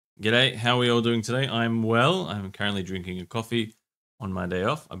G'day, how are we all doing today? I'm well. I'm currently drinking a coffee on my day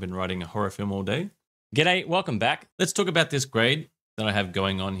off. I've been writing a horror film all day. G'day, welcome back. Let's talk about this grade that I have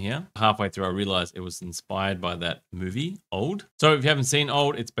going on here. Halfway through, I realized it was inspired by that movie, Old. So if you haven't seen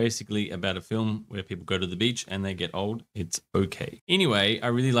Old, it's basically about a film where people go to the beach and they get old. It's okay. Anyway, I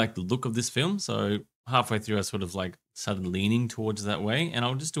really like the look of this film. So halfway through, I sort of like started leaning towards that way, and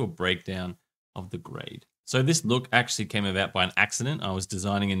I'll just do a breakdown of the grade. So this look actually came about by an accident. I was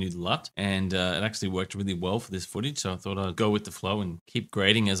designing a new LUT and it actually worked really well for this footage. So I thought I'd go with the flow and keep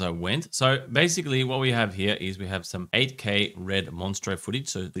grading as I went. So basically what we have here is we have some 8K red Monstro footage.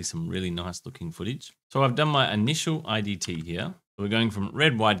 So at least some really nice looking footage. So I've done my initial IDT here. So we're going from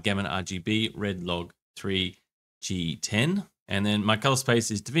red wide gamut RGB, red log 3 G10. And then my color space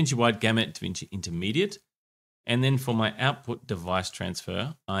is Davinci wide gamut, Davinci intermediate. And then for my output device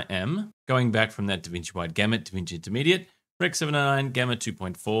transfer, I am going back from that Davinci wide gamut, Davinci intermediate, Rec 709, gamma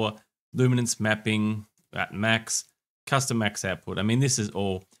 2.4, luminance mapping at max, custom max output. I mean, this is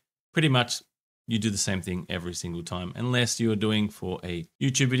all pretty much, you do the same thing every single time, unless you're doing for a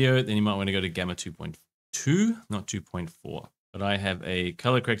YouTube video, then you might want to go to gamma 2.2, not 2.4. But I have a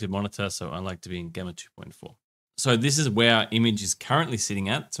color corrected monitor, so I like to be in gamma 2.4. So this is where our image is currently sitting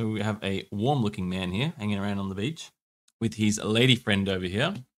at. So we have a warm looking man here hanging around on the beach with his lady friend over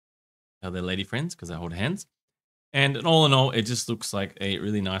here. Are they lady friends? Because they hold hands. And all in all, it just looks like a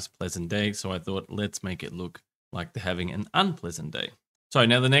really nice, pleasant day. So I thought, let's make it look like they're having an unpleasant day. So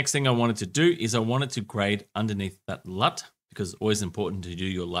now the next thing I wanted to do is I wanted to grade underneath that LUT, because it's always important to do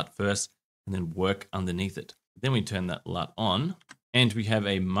your LUT first and then work underneath it. Then we turn that LUT on and we have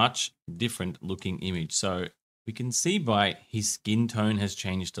a much different looking image. So we can see by his skin tone has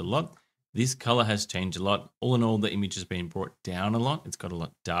changed a lot. This color has changed a lot. All in all, the image has been brought down a lot. It's got a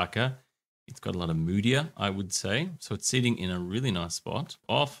lot darker. It's got a lot of moodier, I would say. So it's sitting in a really nice spot,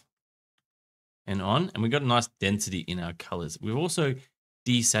 off and on. And we got a nice density in our colors. We've also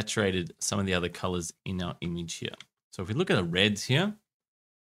desaturated some of the other colors in our image here. So if we look at the reds here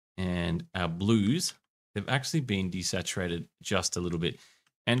and our blues, they've actually been desaturated just a little bit.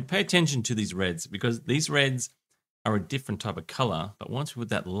 And pay attention to these reds, because these reds are a different type of color. But once we put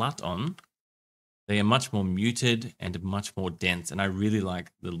that LUT on, they are much more muted and much more dense. And I really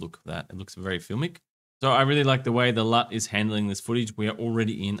like the look of that. It looks very filmic. So I really like the way the LUT is handling this footage. We are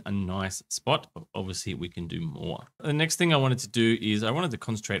already in a nice spot, but obviously we can do more. The next thing I wanted to do is I wanted to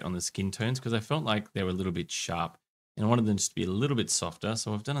concentrate on the skin tones, because I felt like they were a little bit sharp and I wanted them just to be a little bit softer.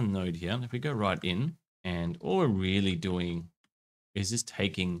 So I've done a node here. And if we go right in, and all we're really doing is just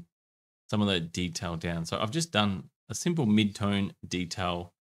taking some of the detail down. So I've just done a simple mid-tone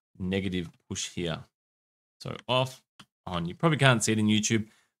detail negative push here. So off, on. You probably can't see it in YouTube,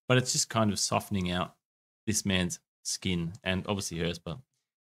 but it's just kind of softening out this man's skin and obviously hers, but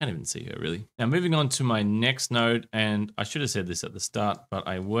I can't even see her really. Now moving on to my next node, and I should have said this at the start, but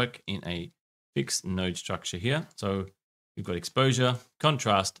I work in a fixed node structure here. So we've got exposure,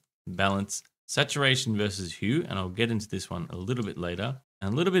 contrast, balance, saturation versus hue, and I'll get into this one a little bit later.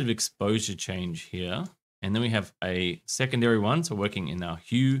 And a little bit of exposure change here. And then we have a secondary one, so working in our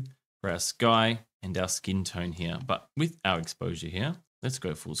hue for our sky and our skin tone here. But with our exposure here, let's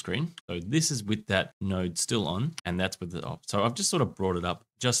go full screen. So this is with that node still on, and that's with it off. So I've just sort of brought it up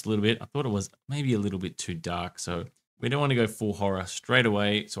just a little bit. I thought it was maybe a little bit too dark, so we don't want to go full horror straight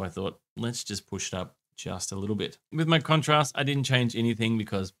away. So I thought, let's just push it up just a little bit. With my contrast, I didn't change anything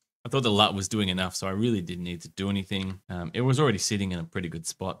because I thought the LUT was doing enough, so I really didn't need to do anything. It was already sitting in a pretty good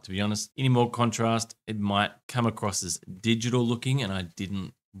spot, to be honest. Any more contrast, it might come across as digital looking, and I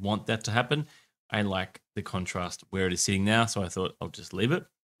didn't want that to happen. I like the contrast where it is sitting now, so I thought I'll just leave it.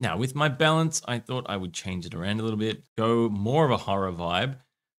 Now, with my balance, I thought I would change it around a little bit, go more of a horror vibe.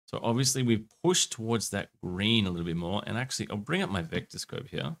 So obviously we've pushed towards that green a little bit more, and actually I'll bring up my vector scope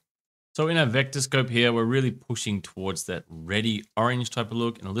here. So in our vector scope here, we're really pushing towards that reddy orange type of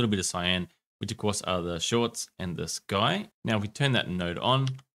look and a little bit of cyan, which of course are the shorts and the sky. Now, if we turn that node on,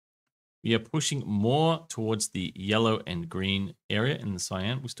 we are pushing more towards the yellow and green area in the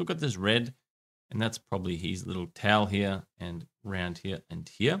cyan. We've still got this red, and that's probably his little towel here and round here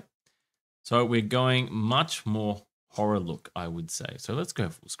and here. So we're going much more horror look, I would say. So let's go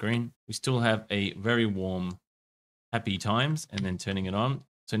full screen. We still have a very warm, happy times, and then turning it on.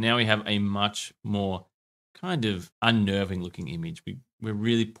 So now we have a much more kind of unnerving looking image. We're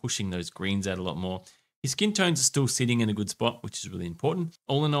really pushing those greens out a lot more. His skin tones are still sitting in a good spot, which is really important.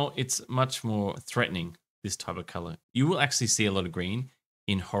 All in all, it's much more threatening, this type of color. You will actually see a lot of green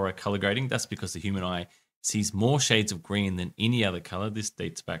in horror color grading. That's because the human eye sees more shades of green than any other color. This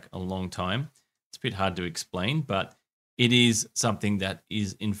dates back a long time. It's a bit hard to explain, but it is something that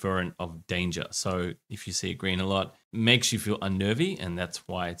is inferent of danger. So if you see it green a lot, it makes you feel unnervy, and that's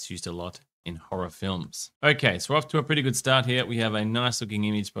why it's used a lot in horror films. Okay, so we're off to a pretty good start here. We have a nice looking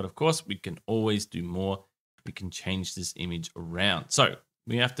image, but of course we can always do more. We can change this image around. So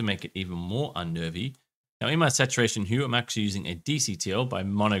we have to make it even more unnervy. Now in my saturation hue, I'm actually using a DCTL by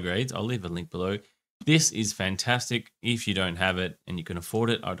Monogrades. I'll leave a link below. This is fantastic. If you don't have it and you can afford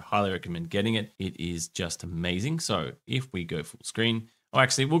it, I'd highly recommend getting it. It is just amazing. So if we go full screen,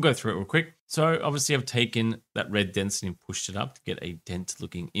 actually we'll go through it real quick. So obviously I've taken that red density and pushed it up to get a dense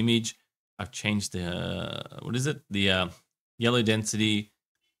looking image. I've changed the, the yellow density.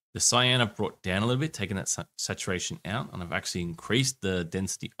 The cyan I've brought down a little bit, taken that saturation out, and I've actually increased the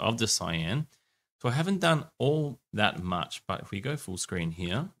density of the cyan. So I haven't done all that much, but if we go full screen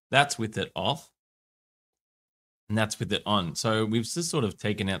here, that's with it off. And that's with it on. So we've just sort of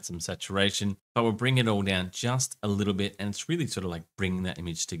taken out some saturation, but we'll bring it all down just a little bit. And it's really sort of like bringing that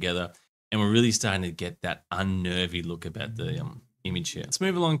image together. And we're really starting to get that unnervy look about the image here. Let's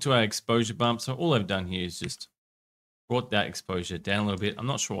move along to our exposure bump. So all I've done here is just brought that exposure down a little bit. I'm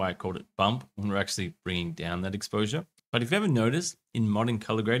not sure why I called it bump when we're actually bringing down that exposure. But if you ever notice in modern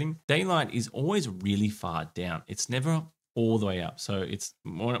color grading, daylight is always really far down. It's never all the way up. So it's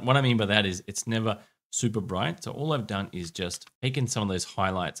what I mean by that is it's never super bright. So all I've done is just taken some of those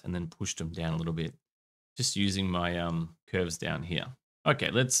highlights and then pushed them down a little bit, just using my curves down here.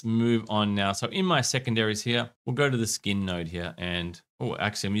 Okay, let's move on now. So in my secondaries here, we'll go to the skin node here. And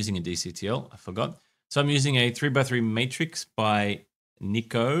actually I'm using a DCTL, I forgot. So I'm using a 3x3 matrix by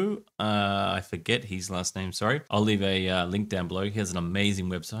Nico. I forget his last name, sorry. I'll leave a link down below. He has an amazing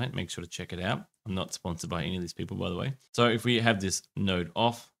website. Make sure to check it out. I'm not sponsored by any of these people, by the way. So if we have this node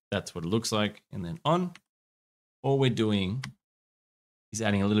off, that's what it looks like. And then on, all we're doing is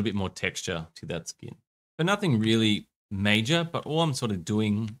adding a little bit more texture to that skin. But nothing really major, but all I'm sort of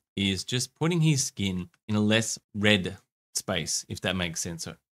doing is just putting his skin in a less red space, if that makes sense.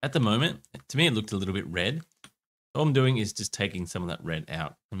 So at the moment, to me, it looked a little bit red. All I'm doing is just taking some of that red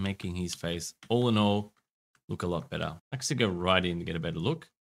out and making his face, all in all, look a lot better. Actually go right in to get a better look.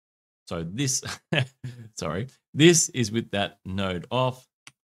 So this, sorry, this is with that node off.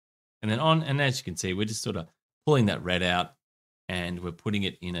 And then on, and as you can see, we're just sort of pulling that red out and we're putting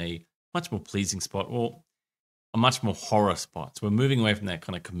it in a much more pleasing spot or a much more horror spot. So we're moving away from that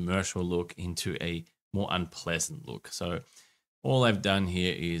kind of commercial look into a more unpleasant look. So all I've done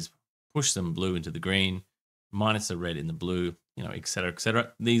here is push some blue into the green, minus the red in the blue, you know, et cetera, et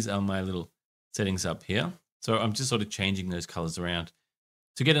cetera. These are my little settings up here. So I'm just sort of changing those colors around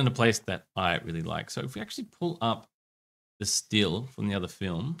to get in a place that I really like. So if we actually pull up the still from the other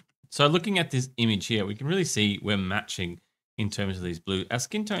film, so looking at this image here, we can really see we're matching in terms of these blue. Our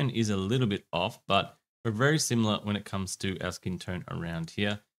skin tone is a little bit off, but we're very similar when it comes to our skin tone around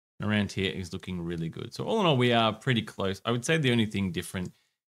here. And around here is looking really good. So all in all, we are pretty close. I would say the only thing different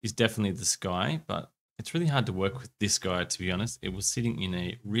is definitely the sky, but it's really hard to work with this guy, to be honest. It was sitting in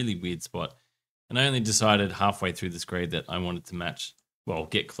a really weird spot. And I only decided halfway through this grade that I wanted to match, well,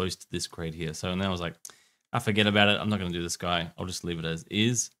 get close to this grade here. So now I was like, I forget about it. I'm not going to do this guy. I'll just leave it as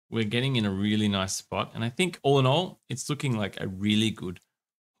is. We're getting in a really nice spot. And I think all in all, it's looking like a really good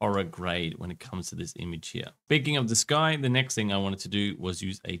horror grade when it comes to this image here. Speaking of the sky, the next thing I wanted to do was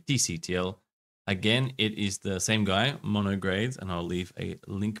use a DCTL. Again, it is the same guy, Monogrades, and I'll leave a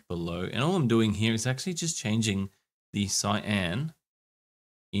link below. And all I'm doing here is actually just changing the cyan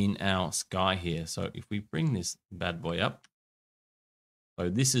in our sky here. So if we bring this bad boy up, so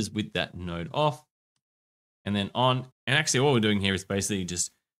this is with that node off and then on. And actually what we're doing here is basically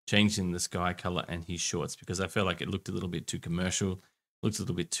just changing the sky color and his shorts because I felt like it looked a little bit too commercial, looked a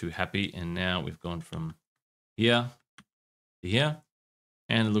little bit too happy. And now we've gone from here to here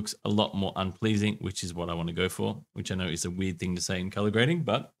and it looks a lot more unpleasing, which is what I want to go for, which I know is a weird thing to say in color grading,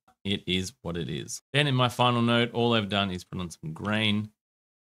 but it is what it is. Then in my final node, all I've done is put on some grain.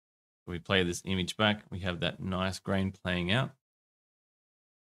 We play this image back. We have that nice grain playing out.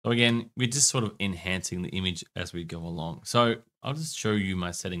 So again, we're just sort of enhancing the image as we go along. So I'll just show you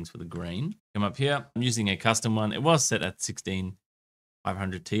my settings for the grain. Come up here. I'm using a custom one. It was set at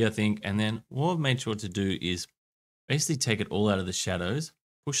 16500T, I think. And then what I've made sure to do is basically take it all out of the shadows,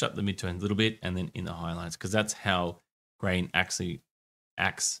 push up the midtones a little bit, and then in the highlights, because that's how grain actually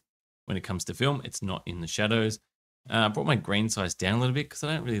acts when it comes to film. It's not in the shadows. I brought my grain size down a little bit because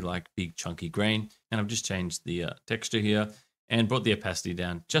I don't really like big chunky grain. And I've just changed the texture here and brought the opacity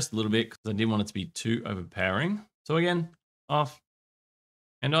down just a little bit because I didn't want it to be too overpowering. So again, off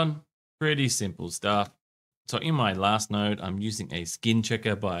and on, pretty simple stuff. So in my last node, I'm using a skin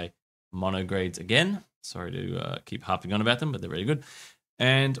checker by Monogrades again. Sorry to keep harping on about them, but they're really good.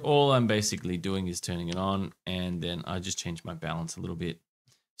 And all I'm basically doing is turning it on, and then I just change my balance a little bit.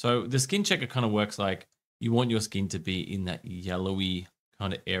 So the skin checker kind of works like you want your skin to be in that yellowy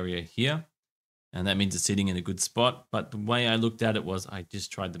kind of area here. And that means it's sitting in a good spot. But the way I looked at it was I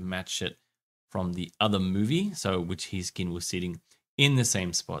just tried to match it from the other movie, so which his skin was sitting in the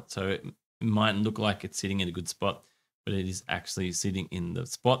same spot. So it might look like it's sitting in a good spot, but it is actually sitting in the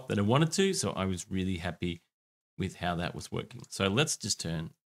spot that I wanted to. So I was really happy with how that was working. So let's just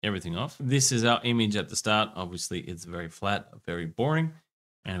turn everything off. This is our image at the start. Obviously, it's very flat, very boring.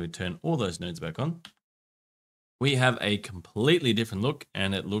 And we turn all those nodes back on. We have a completely different look,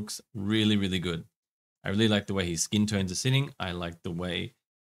 and it looks really, really good. I really like the way his skin tones are sitting. I like the way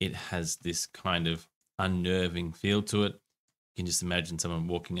it has this kind of unnerving feel to it. You can just imagine someone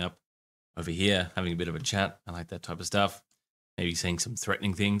walking up over here, having a bit of a chat. I like that type of stuff. Maybe saying some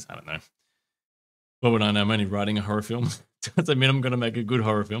threatening things. I don't know. What would I know? I'm only writing a horror film. Doesn't mean I'm going to make a good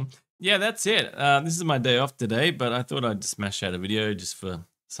horror film. Yeah, that's it. This is my day off today, but I thought I'd smash out a video just for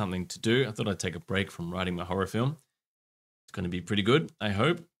something to do. I thought I'd take a break from writing my horror film. It's going to be pretty good, I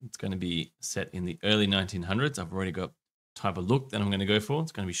hope. It's going to be set in the early 1900s. I've already got type of look that I'm going to go for.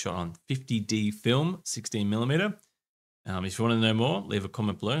 It's going to be shot on 50D film, 16mm. If you want to know more, leave a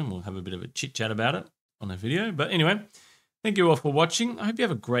comment below and we'll have a bit of a chit chat about it on the video. But anyway, thank you all for watching. I hope you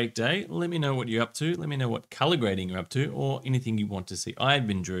have a great day. Let me know what you're up to. Let me know what color grading you're up to or anything you want to see. I've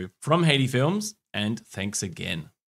been Drew from Haiti Films, and thanks again.